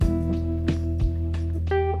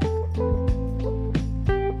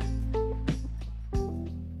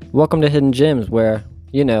Welcome to Hidden Gems, where,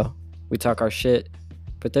 we talk our shit,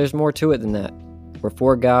 but there's more to it than that. We're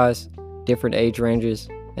four guys, different age ranges,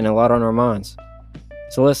 and a lot on our minds.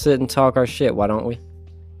 So let's sit and talk our shit, why don't we?